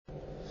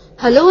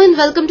Hello and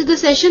welcome to the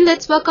session.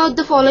 Let's work out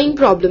the following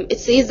problem. It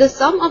says the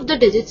sum of the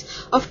digits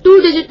of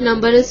two-digit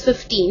number is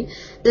 15.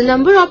 The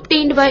number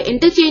obtained by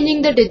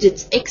interchanging the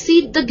digits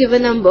exceed the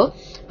given number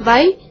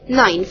by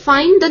 9.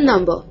 Find the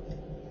number.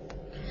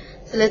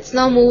 So let's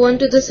now move on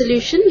to the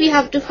solution. We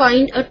have to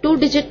find a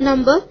two-digit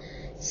number.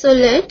 So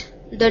let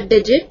the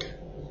digit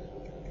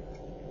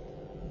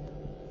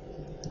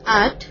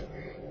at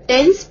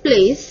tens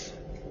place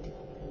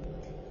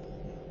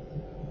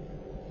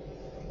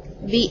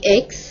be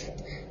x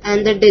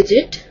and the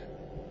digit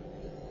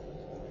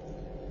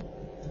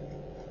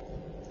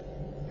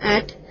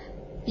at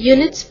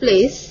units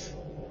place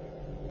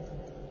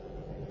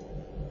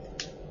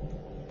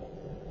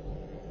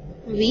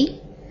be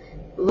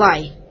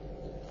y.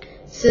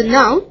 So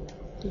now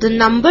the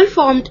number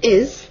formed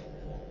is,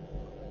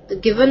 the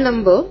given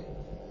number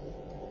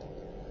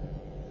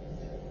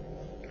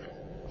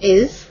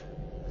is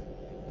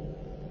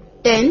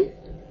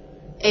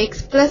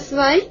 10x plus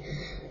y.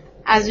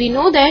 As we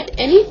know that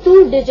any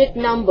two-digit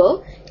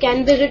number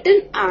can be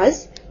written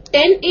as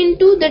 10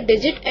 into the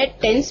digit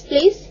at tens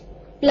place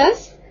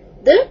plus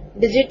the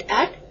digit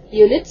at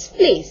units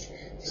place.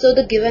 So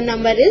the given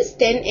number is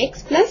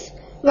 10x plus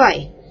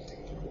y.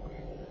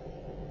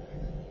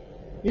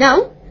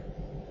 Now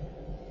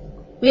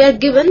we are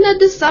given that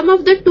the sum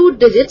of the two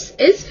digits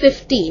is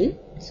 15.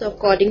 So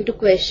according to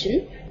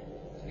question,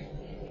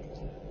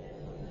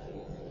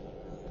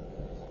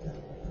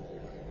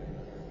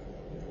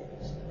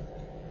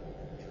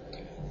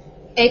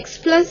 x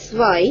plus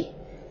y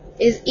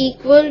is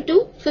equal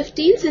to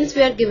 15, since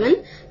we are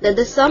given that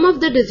the sum of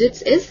the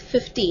digits is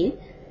 15.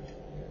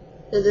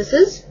 So this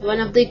is one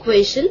of the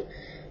equation.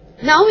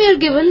 Now we are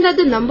given that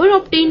the number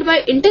obtained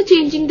by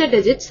interchanging the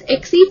digits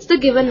exceeds the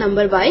given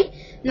number by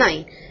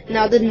 9.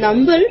 Now the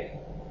number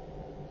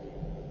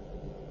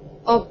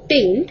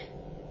obtained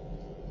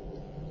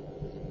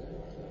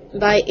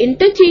by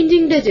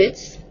interchanging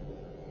digits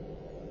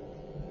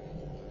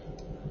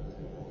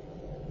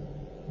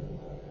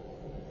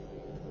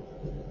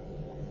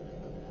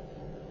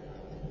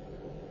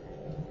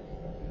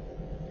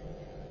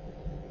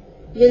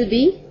will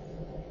be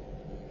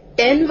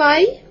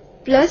 10y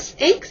plus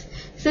x.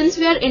 Since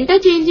we are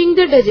interchanging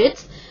the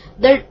digits,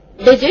 the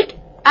digit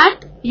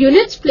at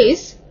units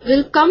place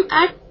will come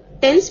at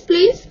tens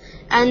place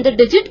and the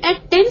digit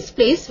at tens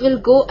place will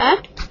go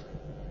at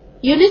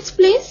units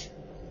place.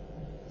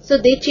 So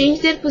they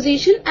change their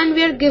position and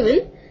we are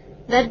given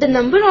that the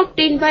number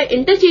obtained by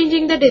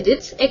interchanging the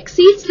digits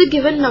exceeds the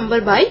given number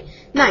by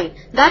 9.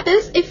 That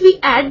is, if we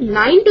add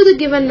 9 to the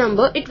given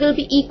number, it will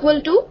be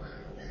equal to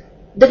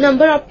the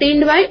number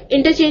obtained by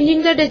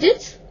interchanging the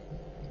digits.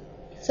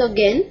 So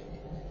again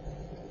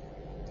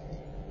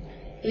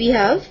we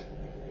have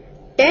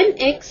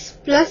 10x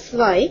plus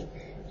y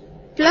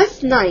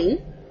plus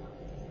 9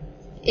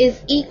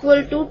 is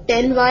equal to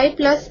 10y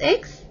plus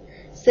x,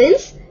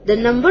 since the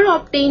number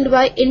obtained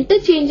by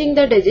interchanging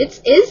the digits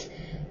is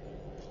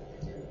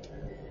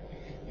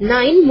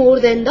 9 more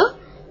than the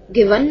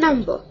given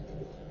number.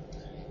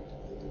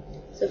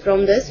 So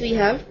from this we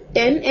have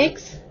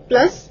 10x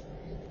plus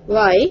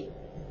y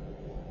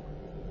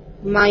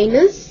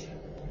minus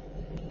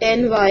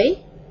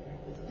 10y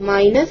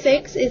minus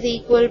x is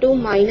equal to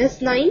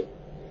minus 9.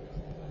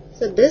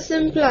 So this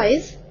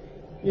implies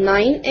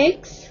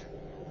 9x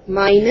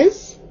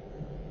minus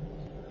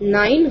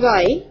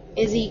 9y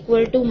is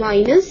equal to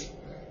minus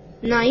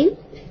 9.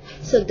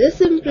 So this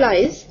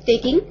implies,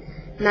 taking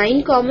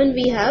 9 common,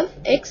 we have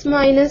x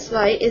minus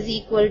y is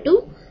equal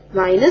to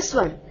minus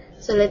 1.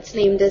 So let's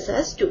name this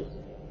as 2.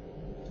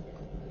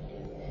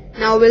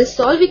 Now we'll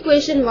solve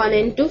equation 1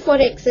 and 2 for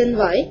x and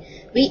y.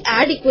 We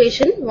add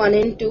equation 1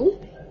 and 2.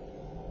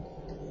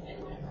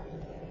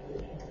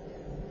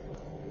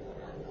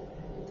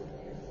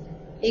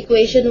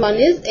 Equation 1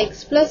 is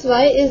x plus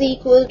y is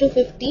equal to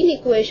 15.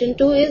 Equation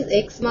 2 is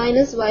x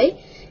minus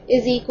y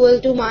is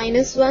equal to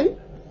minus 1.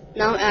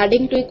 Now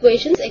adding two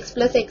equations, x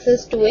plus x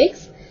is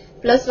 2x,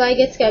 plus y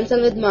gets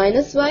cancelled with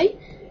minus y.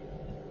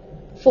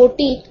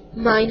 14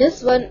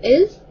 minus 1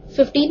 is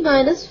 15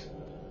 minus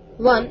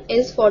 1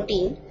 is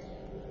 14.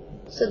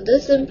 So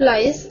this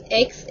implies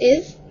x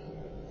is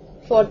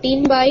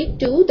 14 by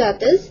 2,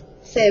 that is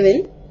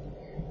 7.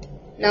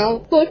 Now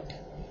put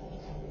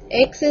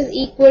x is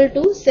equal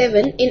to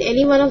 7 in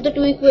any one of the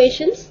two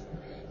equations.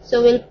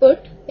 So we'll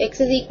put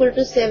x is equal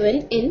to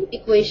 7 in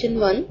equation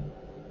 1.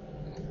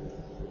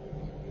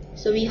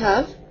 So we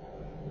have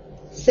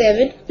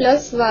 7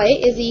 plus y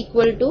is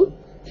equal to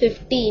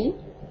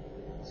 15.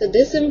 So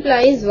this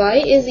implies y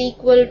is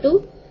equal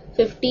to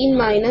 15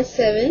 minus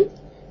 7.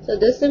 So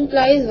this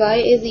implies y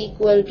is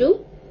equal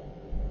to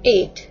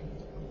 8.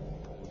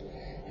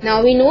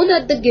 Now we know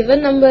that the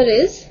given number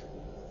is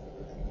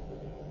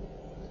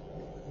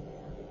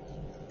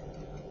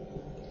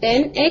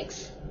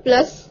 10x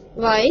plus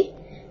y.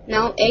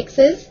 Now x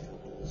is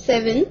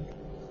 7,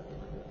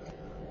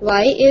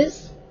 y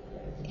is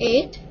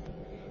 8.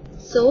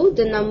 So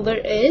the number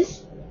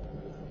is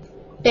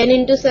 10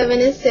 into 7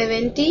 is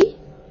 70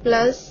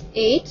 plus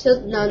 8.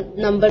 So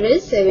number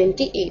is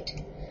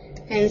 78.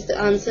 Hence the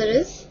answer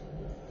is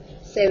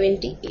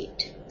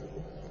 78.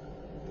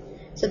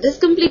 So this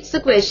completes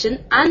the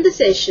question and the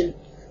session.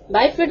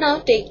 Bye for now.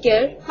 Take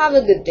care. Have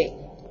a good day.